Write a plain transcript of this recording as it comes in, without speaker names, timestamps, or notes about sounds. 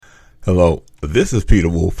Hello, this is Peter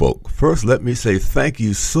Woolfolk. First, let me say thank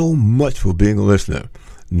you so much for being a listener.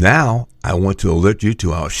 Now, I want to alert you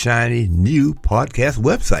to our shiny new podcast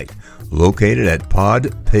website located at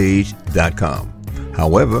podpage.com.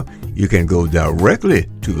 However, you can go directly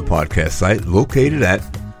to the podcast site located at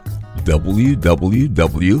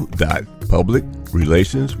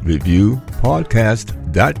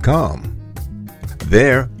www.publicrelationsreviewpodcast.com.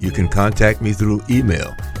 There, you can contact me through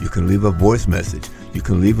email. You can leave a voice message. You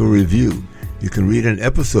can leave a review. You can read an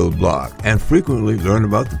episode blog and frequently learn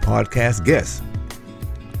about the podcast guests.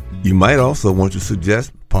 You might also want to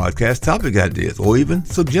suggest podcast topic ideas or even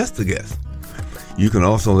suggest a guest. You can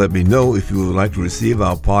also let me know if you would like to receive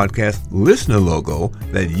our podcast listener logo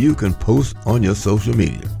that you can post on your social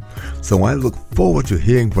media. So I look forward to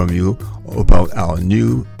hearing from you about our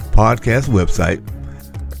new podcast website,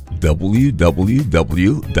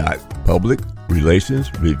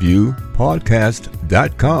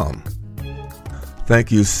 www.publicrelationsreviewpodcast.com.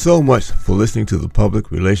 Thank you so much for listening to the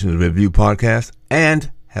Public Relations Review Podcast, and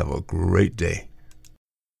have a great day.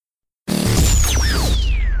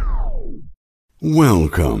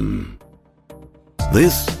 Welcome.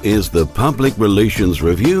 This is the Public Relations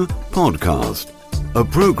Review Podcast, a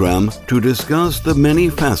program to discuss the many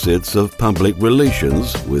facets of public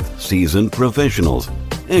relations with seasoned professionals,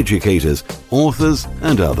 educators, authors,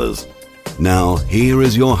 and others. Now, here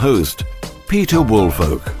is your host, Peter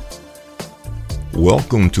Woolfolk.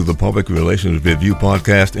 Welcome to the Public Relations Review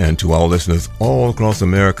Podcast and to our listeners all across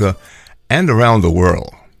America and around the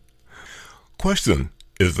world. Question: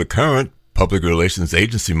 is the current public relations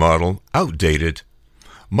agency model outdated?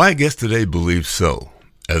 My guest today believes so.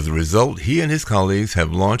 As a result, he and his colleagues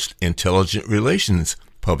have launched Intelligent Relations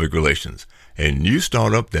Public Relations, a new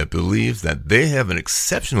startup that believes that they have an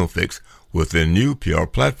exceptional fix with their new PR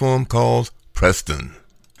platform called Preston.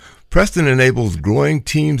 Preston enables growing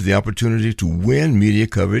teams the opportunity to win media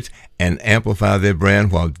coverage and amplify their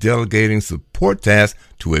brand while delegating support tasks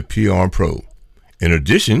to a PR pro. In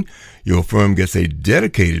addition, your firm gets a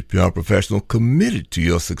dedicated PR professional committed to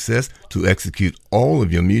your success to execute all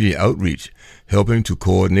of your media outreach, helping to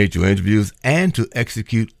coordinate your interviews and to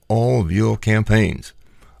execute all of your campaigns.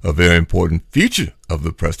 A very important feature of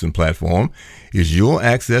the Preston platform is your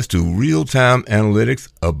access to real-time analytics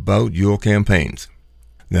about your campaigns.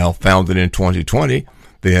 Now founded in 2020,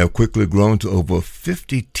 they have quickly grown to over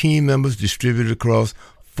 50 team members distributed across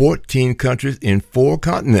 14 countries in 4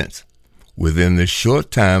 continents. Within this short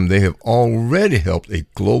time, they have already helped a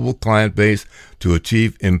global client base to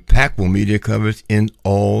achieve impactful media coverage in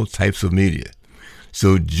all types of media.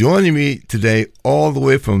 So joining me today all the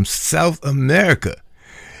way from South America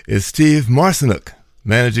is Steve Marcinuk,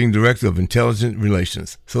 Managing Director of Intelligent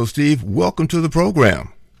Relations. So Steve, welcome to the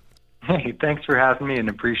program. Hey, thanks for having me, and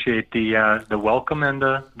appreciate the welcome and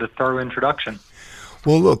the thorough introduction.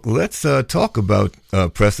 Well, look, let's talk about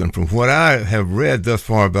Preston. From what I have read thus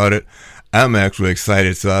far about it, I'm actually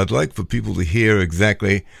excited. So I'd like for people to hear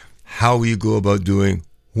exactly how you go about doing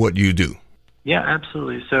what you do. Yeah,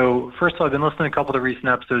 absolutely. So first of all, I've been listening to a couple of the recent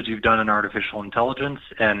episodes you've done on artificial intelligence,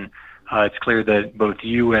 and it's clear that both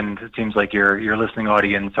you and it seems like your listening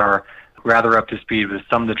audience are rather up to speed with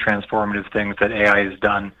some of the transformative things that AI has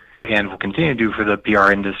done and will continue to do for the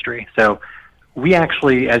PR industry. So we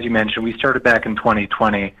actually, as you mentioned, we started back in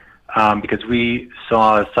 2020 because we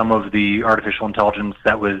saw some of the artificial intelligence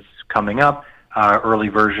that was coming up, early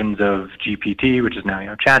versions of GPT, which is now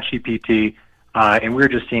ChatGPT, and we were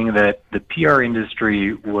just seeing that the PR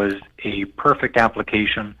industry was a perfect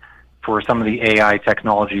application for some of the AI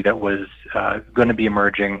technology that was going to be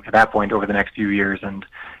emerging at that point over the next few years, and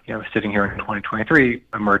sitting here in 2023,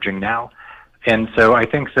 emerging now. And so I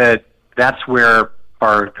think that that's where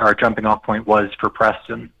our jumping off point was for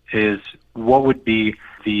Preston, is what would be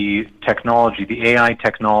the technology, the AI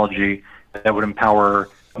technology that would empower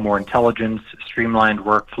more intelligence, streamlined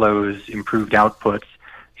workflows, improved outputs,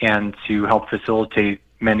 and to help facilitate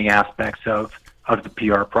many aspects of the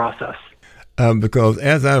PR process. Because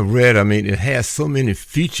as I've read, it has so many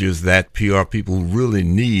features that PR people really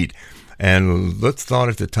need. And let's start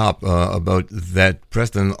at the top about that.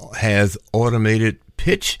 Preston has automated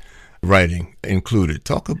pitch writing included.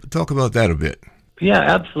 Talk about that a bit. Yeah,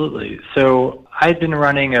 absolutely. So I'd been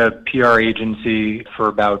running a PR agency for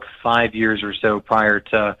about 5 years or so prior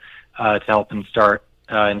to helping start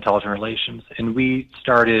Intelligent Relations. And we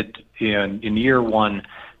started in year one,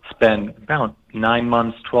 spent about 9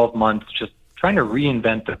 months, 12 months just trying to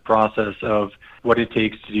reinvent the process of what it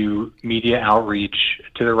takes to do media outreach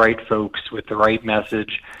to the right folks with the right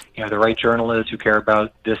message, the right journalists who care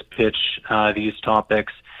about this pitch, these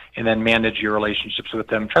topics, and then manage your relationships with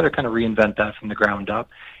them. Try to kind of reinvent that from the ground up,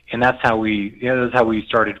 and that's how we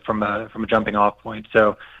started from a jumping off point.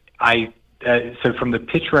 So so from the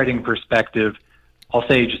pitch writing perspective, I'll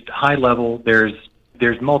say just high level. There's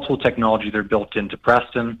multiple technology that are built into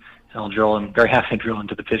Preston. And I'm very happy to drill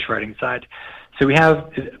into the pitch writing side. So we have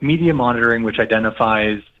media monitoring, which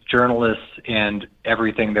identifies journalists and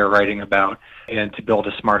everything they're writing about, and to build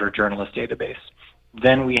a smarter journalist database.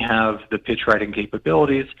 Then we have the pitch writing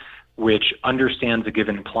capabilities, which understands a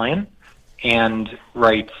given client and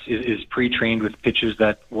is pre-trained with pitches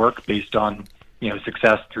that work based on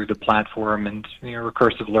success through the platform and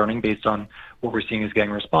recursive learning based on what we're seeing is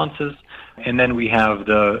getting responses. And then we have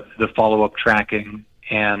the follow-up tracking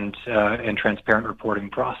and transparent reporting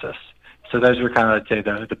process. So those are kind of, I'd say,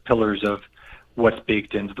 the pillars of what's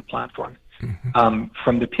baked into the platform. Mm-hmm.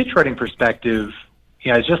 From the pitch writing perspective,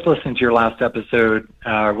 I was just listening to your last episode,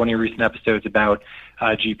 one of your recent episodes about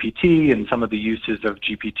GPT and some of the uses of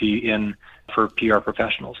GPT for PR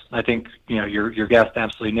professionals. I think your guest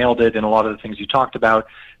absolutely nailed it, and a lot of the things you talked about,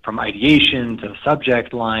 from ideation to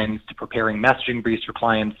subject lines to preparing messaging briefs for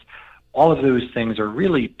clients, all of those things are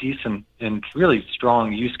really decent and really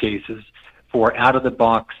strong use cases for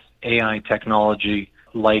out-of-the-box AI technology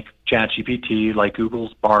like ChatGPT, like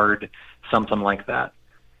Google's Bard, something like that.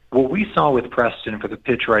 What we saw with Preston for the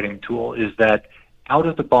pitch writing tool is that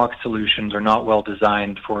out-of-the-box solutions are not well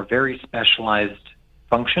designed for very specialized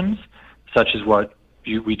functions, such as what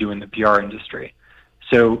we do in the PR industry.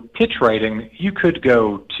 So pitch writing, you could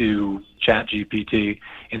go to ChatGPT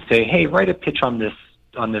and say, hey, write a pitch on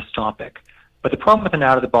this topic. But the problem with an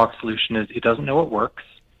out-of-the-box solution is it doesn't know what works.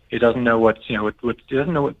 It doesn't know it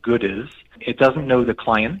doesn't know what good is. It doesn't know the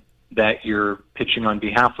client that you're pitching on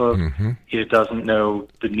behalf of. Mm-hmm. It doesn't know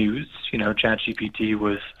the news.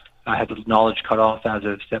 ChatGPT had the knowledge cut off as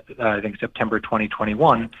of September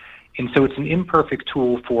 2021, and so it's an imperfect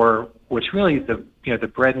tool for what's really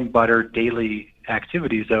the bread and butter daily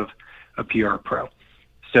activities of a PR pro.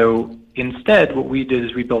 So instead, what we did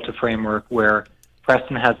is we built a framework where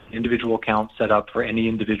Preston has an individual account set up for any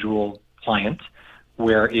individual client,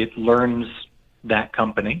 where it learns that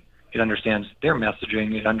company. It understands their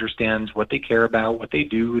messaging. It understands what they care about, what they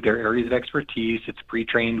do, their areas of expertise. It's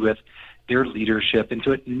pre-trained with their leadership, and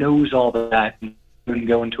so it knows all of that. And you can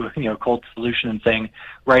go into a cold solution and saying,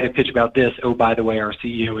 write a pitch about this. Oh, by the way, our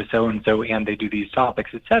CEO is so and so, and they do these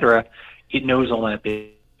topics, etc. It knows all that.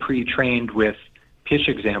 It's pre-trained with pitch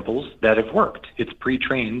examples that have worked. It's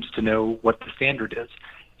pre-trained to know what the standard is.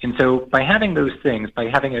 And so by having those things, by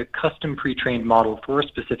having a custom pre-trained model for a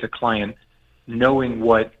specific client, knowing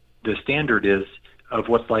what the standard is of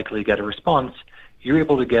what's likely to get a response, you're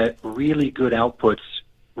able to get really good outputs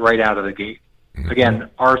right out of the gate. Mm-hmm. Again,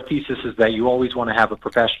 our thesis is that you always want to have a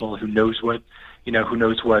professional who knows what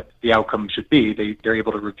the outcome should be. They're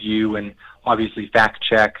able to review and obviously fact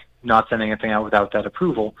check, not sending anything out without that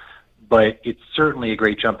approval. But it's certainly a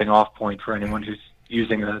great jumping off point for anyone who's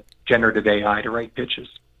using a generative AI to write pitches.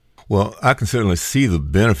 Well, I can certainly see the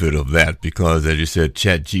benefit of that because, as you said,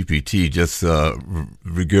 ChatGPT just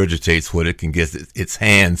regurgitates what it can get its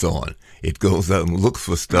hands on. It goes out and looks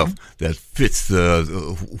for stuff that fits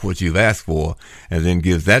what you've asked for and then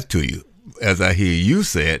gives that to you. As I hear you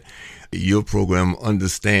say it, your program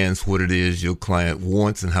understands what it is your client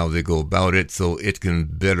wants and how they go about it, so it can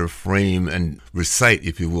better frame and recite,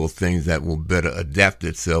 if you will, things that will better adapt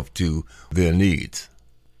itself to their needs.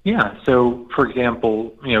 Yeah. So, for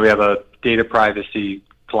example, we have a data privacy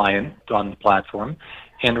client on the platform,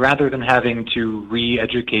 and rather than having to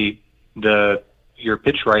re-educate your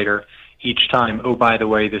pitch writer each time, oh, by the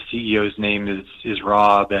way, the CEO's name is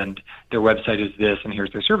Rob, and their website is this, and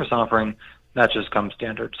here's their service offering, that just comes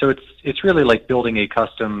standard. So it's really like building a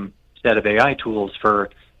custom set of AI tools for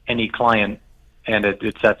any client, and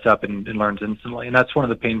it sets up and learns instantly. And that's one of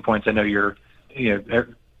the pain points I know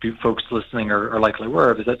folks listening are likely aware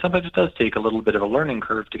of, is that sometimes it does take a little bit of a learning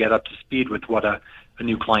curve to get up to speed with what a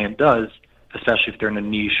new client does, especially if they're in a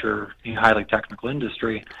niche or highly technical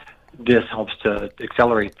industry. This helps to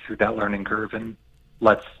accelerate through that learning curve and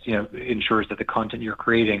ensures that the content you're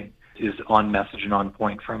creating is on message and on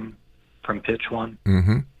point from pitch one.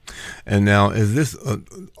 Mm-hmm. And now, is this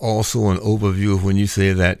also an overview of when you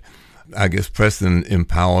say that, I guess, Preston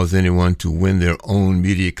empowers anyone to win their own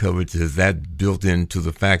media coverage? Is that built into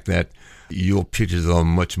the fact that your pitches are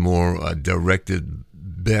much more directed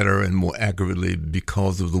better and more accurately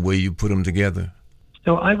because of the way you put them together?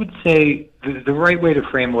 So I would say the right way to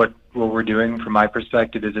frame what we're doing from my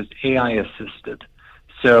perspective is it's AI assisted.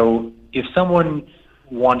 So if someone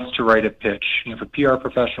wants to write a pitch, if a PR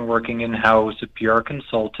professional working in-house, a PR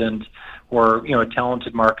consultant, or a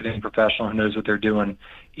talented marketing professional who knows what they're doing,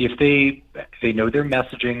 if they know their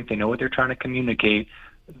messaging, they know what they're trying to communicate,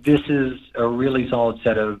 this is a really solid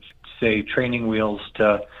set of, say, training wheels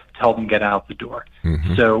to help them get out the door.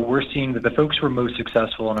 Mm-hmm. So we're seeing that the folks who are most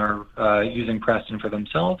successful and are using Preston for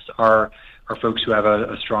themselves are folks who have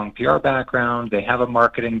a strong PR background, they have a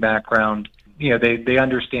marketing background, they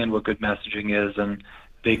understand what good messaging is, and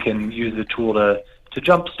they can use the tool to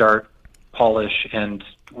jumpstart, polish, and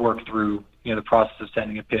work through the process of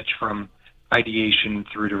sending a pitch from ideation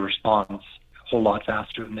through to response a whole lot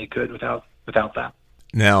faster than they could without that.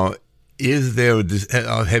 Now, is there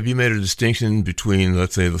have you made a distinction between,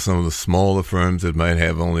 let's say, some of the smaller firms that might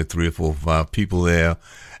have only 3 or 4 or 5 people there,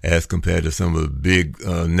 as compared to some of the big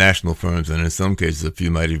national firms, and in some cases a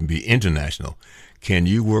few might even be international? Can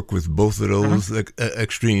you work with both of those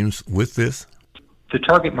extremes with this? The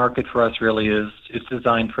target market for us really it's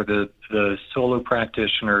designed for the solo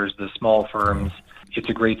practitioners, the small firms. It's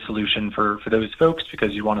a great solution for those folks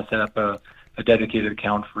because you want to set up a dedicated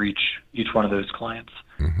account for each one of those clients.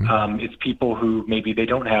 Mm-hmm. It's people who maybe they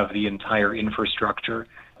don't have the entire infrastructure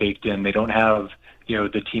baked in. They don't have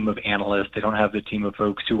the team of analysts. They don't have the team of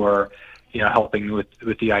folks who are helping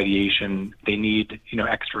with the ideation. They need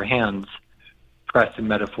extra hands. Preston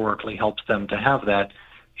metaphorically helps them to have that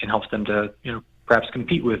and helps them to perhaps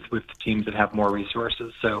compete with teams that have more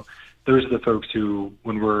resources. So those are the folks who,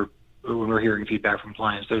 when we're hearing feedback from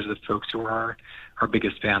clients, those are the folks who are our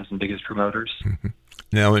biggest fans and biggest promoters. Mm-hmm.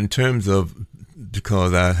 Now, in terms of,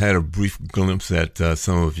 because I had a brief glimpse at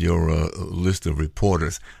some of your list of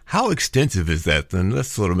reporters, how extensive is that? And let's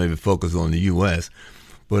sort of maybe focus on the U.S.,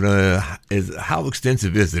 but how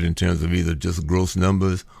extensive is it in terms of either just gross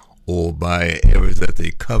numbers or by areas that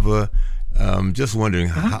they cover? Just wondering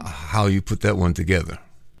how you put that one together.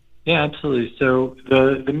 Yeah, absolutely. So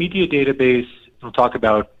the media database, we'll talk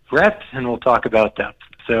about breadth and we'll talk about depth.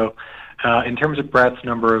 So in terms of breadth,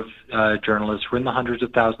 number of journalists, we're in the hundreds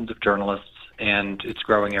of thousands of journalists, and it's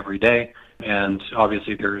growing every day. And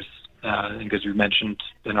obviously there's, I think as we mentioned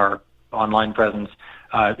in our online presence,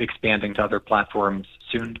 expanding to other platforms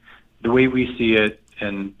soon. The way we see it,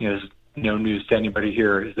 and there's no news to anybody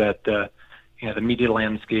here, is that the media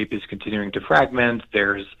landscape is continuing to fragment.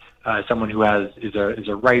 There's someone who is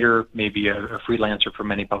a writer, maybe a freelancer for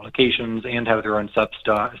many publications, and have their own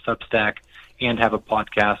Substack, and have a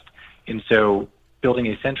podcast. And so building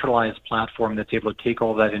a centralized platform that's able to take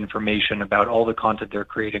all that information about all the content they're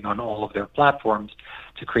creating on all of their platforms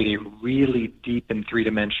to create a really deep and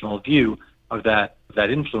three-dimensional view of that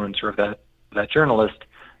influencer, of that journalist,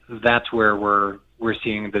 that's where we're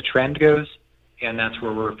seeing the trend goes, and that's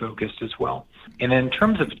where we're focused as well. And in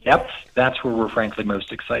terms of depth, that's where we're frankly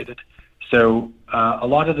most excited. So a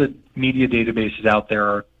lot of the media databases out there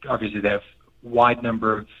are, obviously they have wide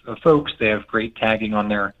number of folks, they have great tagging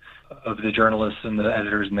on of the journalists and the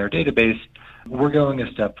editors in their database. We're going a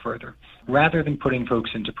step further. Rather than putting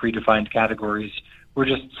folks into predefined categories, we're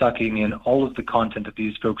just sucking in all of the content that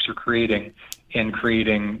these folks are creating and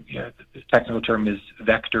creating, the technical term is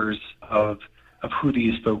vectors of who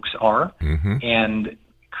these folks are, and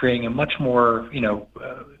creating a much more,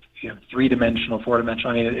 three-dimensional,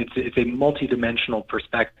 four-dimensional. I mean, it's a multi-dimensional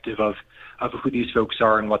perspective of who these folks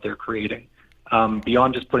are and what they're creating.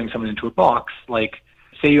 Beyond just putting someone into a box, like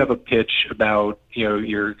say you have a pitch about,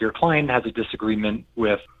 your client has a disagreement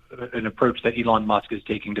with an approach that Elon Musk is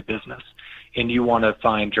taking to business, and you want to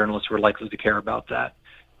find journalists who are likely to care about that.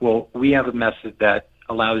 Well, we have a method that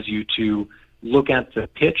allows you to look at the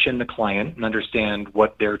pitch and the client and understand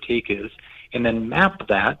what their take is, and then map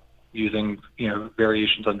that using,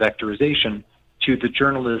 variations on vectorization to the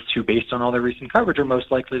journalists who, based on all their recent coverage, are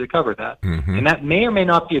most likely to cover that. And that may or may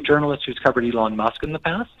not be a journalist who's covered Elon Musk in the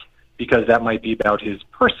past, because that might be about his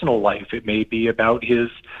personal life. It may be about his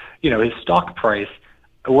stock price,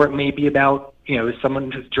 or it may be about,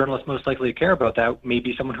 someone who's journalists most likely to care about that may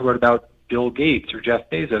be someone who wrote about Bill Gates or Jeff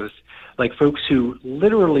Bezos, like folks who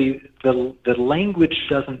literally the language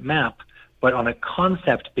doesn't map, but on a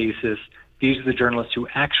concept basis, these are the journalists who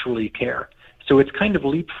actually care. So it's kind of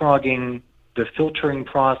leapfrogging the filtering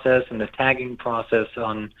process and the tagging process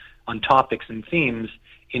on topics and themes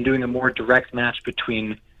in doing a more direct match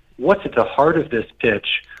between what's at the heart of this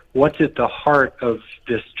pitch, what's at the heart of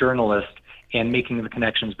this journalist, and making the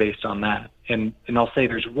connections based on that. And I'll say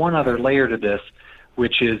there's one other layer to this,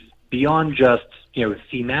 which is beyond just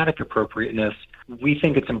thematic appropriateness. We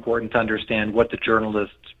think it's important to understand what the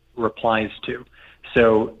journalist replies to.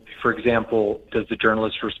 So, for example, does the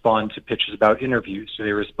journalist respond to pitches about interviews? Do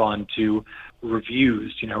they respond to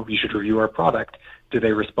reviews? You should review our product. Do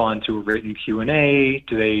they respond to a written Q&A?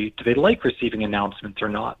 Do they like receiving announcements or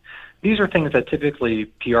not? these are things that typically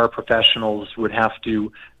PR professionals would have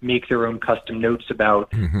to make their own custom notes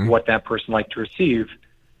about what that person liked to receive.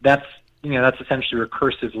 That's essentially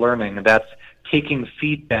recursive learning. That's taking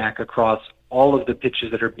feedback across all of the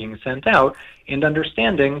pitches that are being sent out and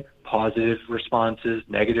understanding positive responses,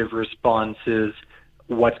 negative responses,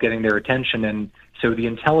 what's getting their attention. And so the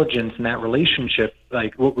intelligence in that relationship,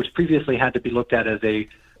 like what was previously had to be looked at as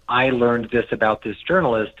I learned this about this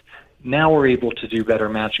journalist, now we're able to do better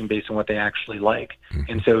matching based on what they actually like.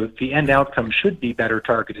 And so the end outcome should be better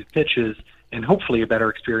targeted pitches and hopefully a better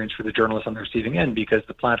experience for the journalist on the receiving end, because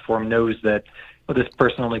the platform knows that this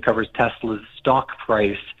person only covers Tesla's stock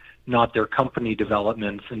price, not their company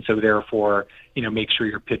developments, and so therefore, make sure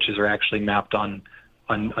your pitches are actually mapped on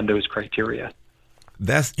those criteria.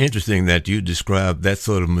 That's interesting that you describe that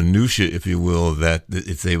sort of minutia, if you will, that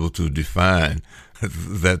it's able to define,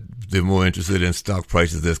 that they're more interested in stock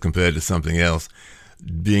prices as compared to something else,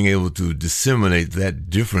 being able to disseminate that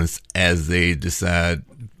difference as they decide,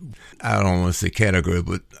 I don't want to say category,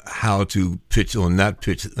 but how to pitch or not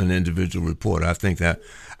pitch an individual report. I find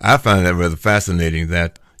that rather fascinating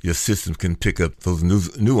that your system can pick up those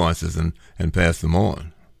nuances and pass them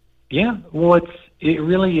on. Yeah, well, it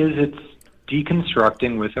really is. It's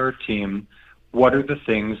deconstructing with our team what are the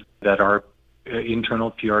things that our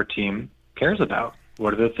internal PR team cares about.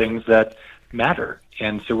 What are the things that matter?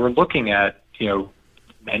 And so we're looking at,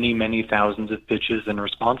 many, many thousands of pitches and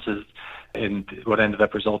responses and what ended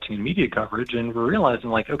up resulting in media coverage. And we're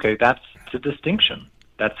realizing, okay, that's a distinction.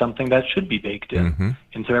 That's something that should be baked in.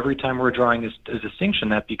 And so every time we're drawing a distinction,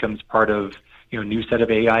 that becomes part of, a new set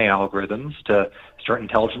of AI algorithms to start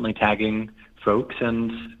intelligently tagging folks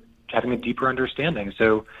and having a deeper understanding.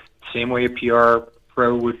 So same way a PR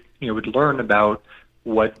pro would learn about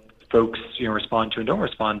what folks, respond to and don't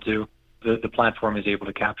respond to, the platform is able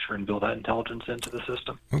to capture and build that intelligence into the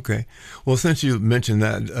system. Okay. Well, since you mentioned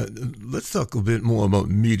that, let's talk a bit more about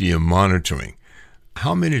media monitoring.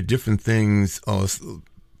 How many different things or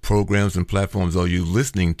programs and platforms are you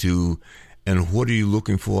listening to, and what are you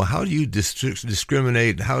looking for? How do you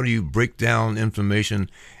discriminate? How do you break down information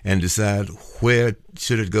and decide where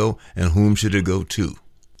should it go and whom should it go to?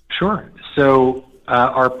 Sure. So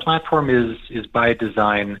our platform is by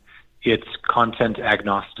design, it's content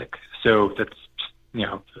agnostic. So that's,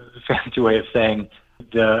 a fancy way of saying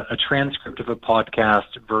a transcript of a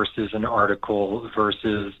podcast versus an article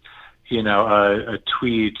versus, a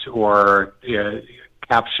tweet or a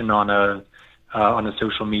caption on a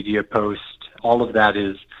social media post. All of that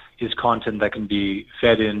is content that can be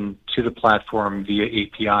fed in to the platform via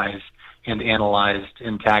APIs and analyzed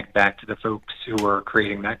and tagged back to the folks who are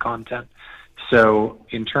creating that content. So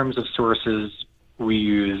in terms of sources, we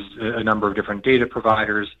use a number of different data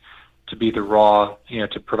providers to be the raw,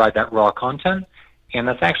 to provide that raw content. And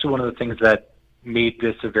that's actually one of the things that made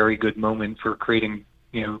this a very good moment for creating,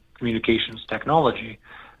 communications technology,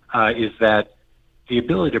 is that the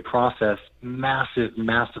ability to process massive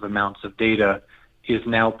amounts of data is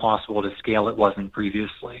now possible to scale it wasn't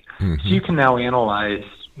previously. So you can now analyze,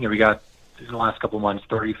 we got in the last couple of months,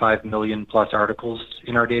 35 million plus articles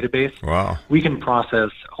in our database. Wow. We can process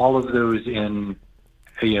all of those in,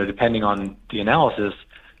 depending on the analysis,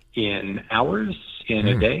 in hours, in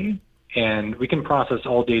a day, and we can process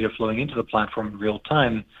all data flowing into the platform in real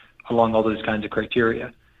time along all those kinds of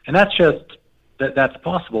criteria. And that's that's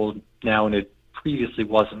possible now, and it previously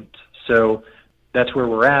wasn't. So that's where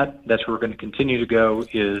we're at. That's where we're going to continue to go,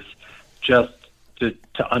 is just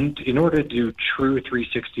in order to do true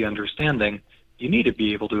 360 understanding, you need to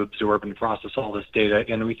be able to absorb and process all this data.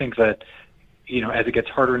 And we think that, as it gets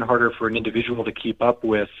harder and harder for an individual to keep up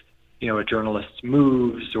with, a journalist's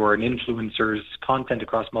moves or an influencer's content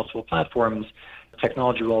across multiple platforms,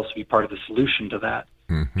 technology will also be part of the solution to that,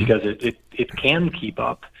 because it can keep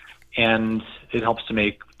up, and it helps to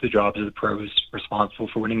make the jobs of the pros responsible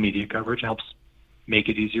for winning media coverage. It helps make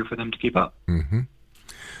it easier for them to keep up.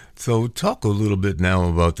 So talk a little bit now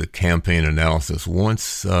about the campaign analysis.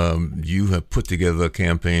 Once you have put together a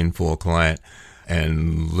campaign for a client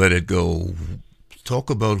and let it go,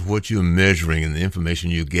 talk about what you're measuring and the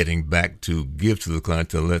information you're getting back to give to the client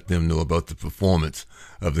to let them know about the performance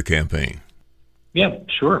of the campaign. Yeah,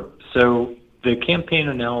 sure. So the campaign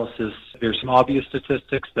analysis, there's some obvious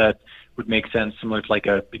statistics that would make sense, similar to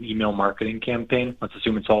an email marketing campaign. Let's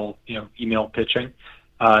assume it's all email pitching.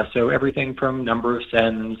 So everything from number of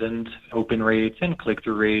sends and open rates and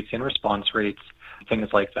click-through rates and response rates, things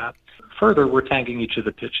like that. Further, we're tagging each of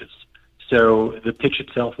the pitches. So the pitch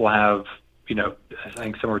itself will have, I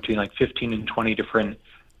think somewhere between 15 and 20 different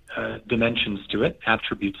dimensions to it,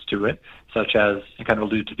 attributes to it, such as, I kind of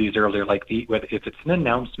alluded to these earlier, like if it's an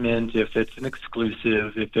announcement, if it's an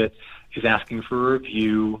exclusive, if it is asking for a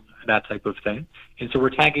review, that type of thing. And so we're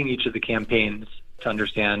tagging each of the campaigns to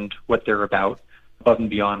understand what they're about, above and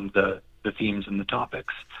beyond the themes and the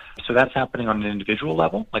topics. So that's happening on an individual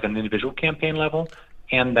level, like an individual campaign level,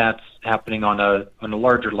 and that's happening on a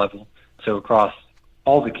larger level. So across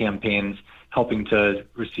all the campaigns, helping to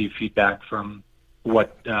receive feedback from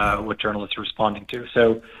what journalists are responding to.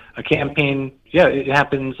 So a campaign, it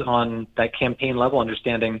happens on that campaign level,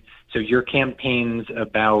 understanding. So your campaigns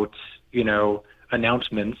about,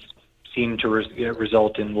 announcements seem to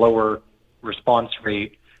result in lower response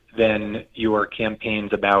rate than your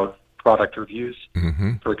campaigns about product reviews,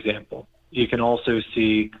 for example. You can also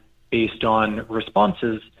see, based on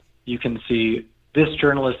responses, you can see this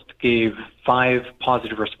journalist gave 5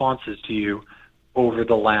 positive responses to you over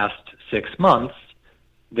the last 6 months.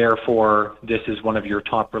 Therefore, this is one of your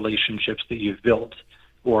top relationships that you've built.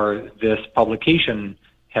 Or this publication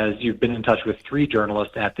you've been in touch with 3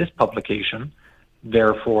 journalists at this publication.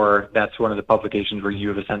 Therefore, that's one of the publications where you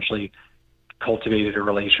have essentially cultivated a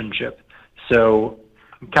relationship. So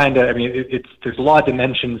there's a lot of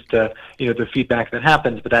dimensions to, the feedback that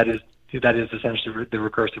happens, but that is essentially the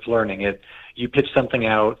recursive learning. You pitch something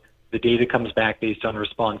out, the data comes back based on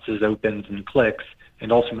responses, opens, and clicks,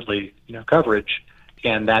 and ultimately, coverage,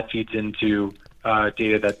 and that feeds into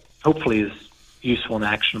data that hopefully is useful and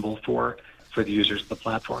actionable for the users of the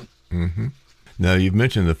platform. Mm-hmm. Now, you've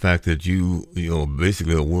mentioned the fact that you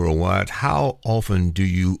basically are worldwide. How often do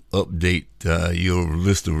you update your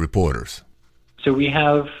list of reporters? So we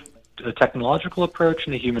have a technological approach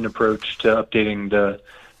and a human approach to updating the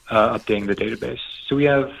database. So we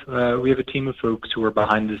have a team of folks who are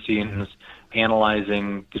behind the scenes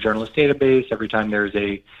analyzing the journalist database. Every time there's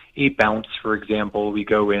a bounce, for example, we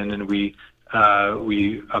go in and we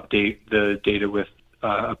update the data with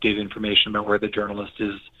updated information about where the journalist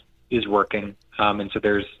is working. And so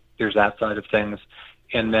there's that side of things.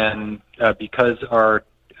 And then because our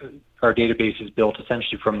database is built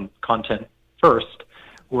essentially from content first,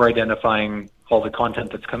 we're identifying all the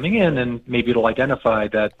content that's coming in, and maybe it'll identify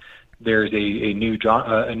that there's a new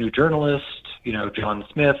journalist, John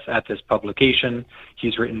Smith at this publication.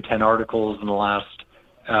 He's written 10 articles in the last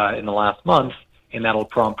month, and that'll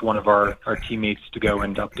prompt one of our teammates to go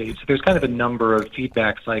and update. So there's kind of a number of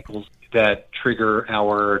feedback cycles that trigger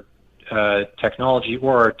our technology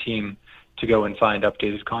or our team to go and find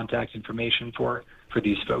updated contact information for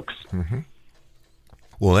these folks. Mm-hmm.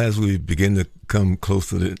 Well, as we begin to come close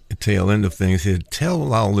to the tail end of things here,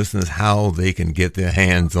 tell our listeners how they can get their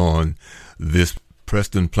hands on this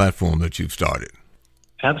Preston platform that you've started.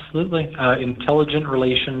 Absolutely.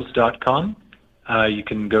 Intelligentrelations.com. You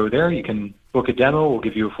can go there. You can book a demo. We'll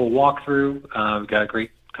give you a full walkthrough. We've got a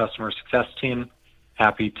great customer success team.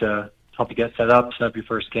 Happy to help you get set up your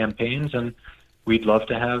first campaigns, and we'd love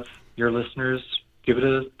to have your listeners give it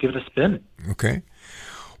a spin. Okay.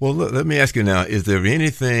 Well, let me ask you now, is there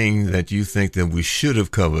anything that you think that we should have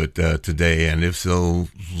covered today? And if so,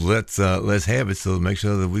 let's have it so make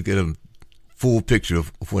sure that we get a full picture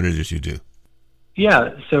of what it is you do.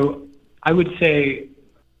 Yeah, so I would say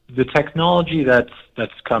the technology that's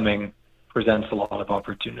coming presents a lot of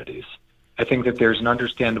opportunities. I think that there's an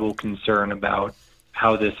understandable concern about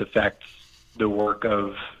how this affects the work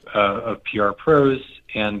of PR pros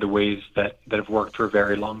and the ways that have worked for a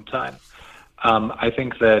very long time. I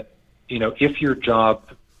think that, if your job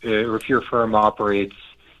or if your firm operates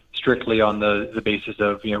strictly on the basis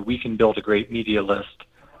of, we can build a great media list,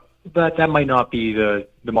 that might not be the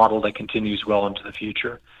model that continues well into the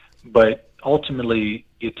future. But ultimately,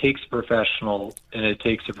 it takes a professional and it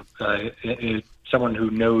takes someone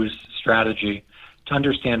who knows strategy to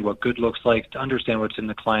understand what good looks like, to understand what's in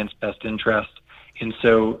the client's best interest. And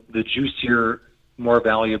so the juicier, more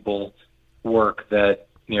valuable work that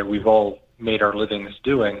we've all made our livings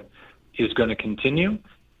doing is going to continue,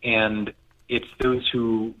 and it's those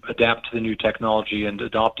who adapt to the new technology and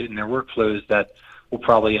adopt it in their workflows that will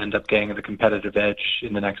probably end up getting the competitive edge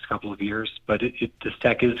in the next couple of years. But this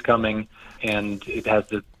tech is coming, and it has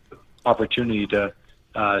the opportunity to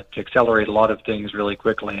accelerate a lot of things really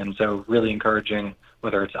quickly. And so really encouraging,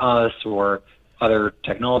 whether it's us or other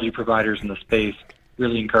technology providers in the space,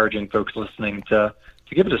 really encouraging folks listening to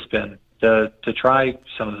give it a spin, to try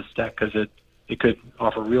some of this tech, because it could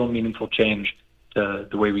offer real meaningful change to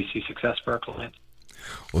the way we see success for our clients.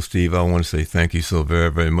 Well, Steve, I want to say thank you so very,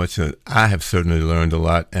 very much. I have certainly learned a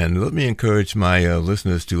lot, and let me encourage my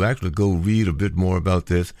listeners to actually go read a bit more about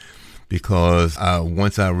this. because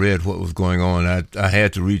once I read what was going on, I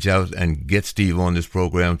had to reach out and get Steve on this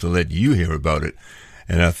program to let you hear about it.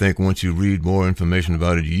 And I think once you read more information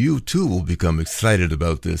about it, you too will become excited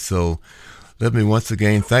about this. So let me once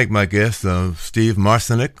again thank my guest, Steve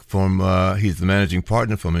Marcinek, he's the managing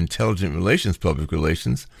partner from Intelligent Relations Public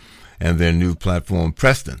Relations and their new platform,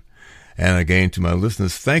 Preston. And again, to my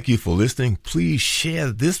listeners, thank you for listening. Please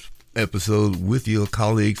share this episode with your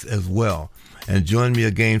colleagues as well. And join me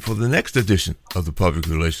again for the next edition of the Public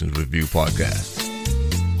Relations Review Podcast.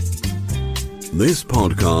 This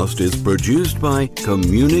podcast is produced by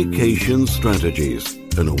Communication Strategies,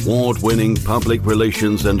 an award-winning public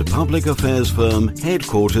relations and public affairs firm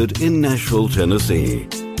headquartered in Nashville, Tennessee.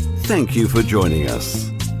 Thank you for joining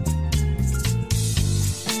us.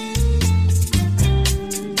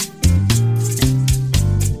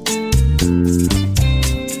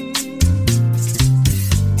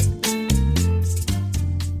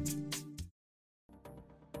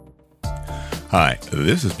 Hi,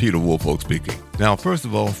 this is Peter Woolfolk speaking. Now, first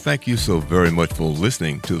of all, thank you so very much for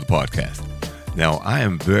listening to the podcast. Now, I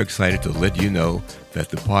am very excited to let you know that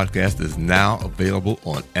the podcast is now available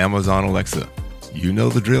on Amazon Alexa. You know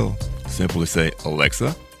the drill. Simply say,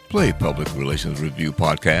 Alexa, play Public Relations Review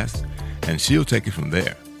Podcast, and she'll take it from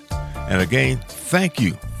there. And again, thank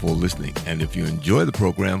you for listening. And if you enjoy the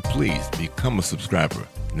program, please become a subscriber.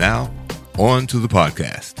 Now, on to the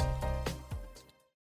podcast.